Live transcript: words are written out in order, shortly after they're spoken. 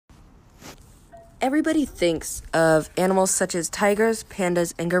Everybody thinks of animals such as tigers,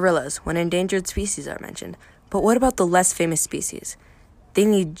 pandas, and gorillas when endangered species are mentioned. But what about the less famous species? They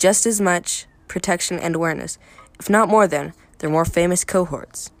need just as much protection and awareness, if not more than, their more famous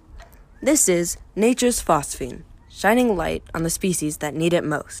cohorts. This is nature's Phosphene, shining light on the species that need it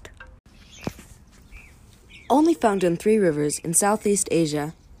most. Only found in 3 rivers in Southeast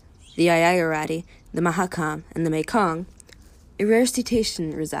Asia, the Irrawaddy, the Mahakam, and the Mekong, a rare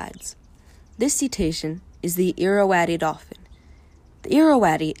cetacean resides. This cetacean is the Irrawaddy dolphin. The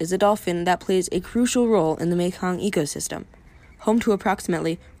Irrawaddy is a dolphin that plays a crucial role in the Mekong ecosystem, home to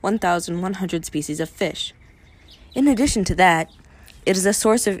approximately 1,100 species of fish. In addition to that, it is a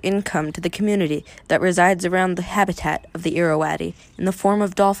source of income to the community that resides around the habitat of the Irrawaddy in the form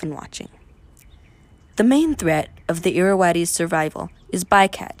of dolphin watching. The main threat of the Irrawaddy's survival is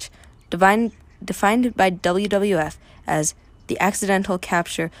bycatch, defined by WWF as the accidental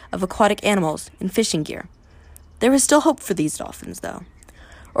capture of aquatic animals in fishing gear. There is still hope for these dolphins, though.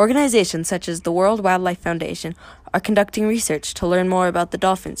 Organizations such as the World Wildlife Foundation are conducting research to learn more about the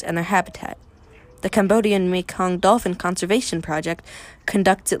dolphins and their habitat. The Cambodian Mekong Dolphin Conservation Project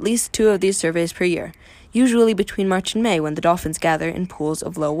conducts at least 2 of these surveys per year, usually between March and May when the dolphins gather in pools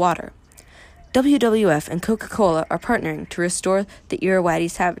of low water. WWF and Coca-Cola are partnering to restore the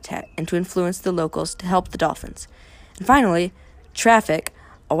Irrawaddy's habitat and to influence the locals to help the dolphins. And finally, Traffic,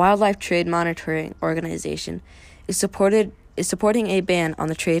 a wildlife trade monitoring organization, is supporting a ban on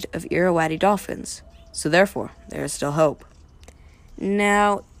the trade of Irrawaddy dolphins. So therefore, there is still hope.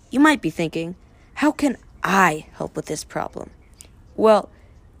 Now, you might be thinking, how can I help with this problem? Well,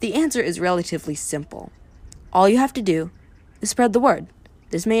 the answer is relatively simple. All you have to do is spread the word.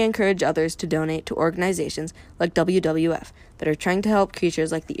 This may encourage others to donate to organizations like WWF that are trying to help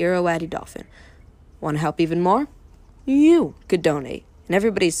creatures like the Irrawaddy dolphin. Want to help even more? You could donate, and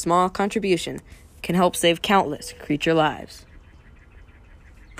everybody's small contribution can help save countless creature lives.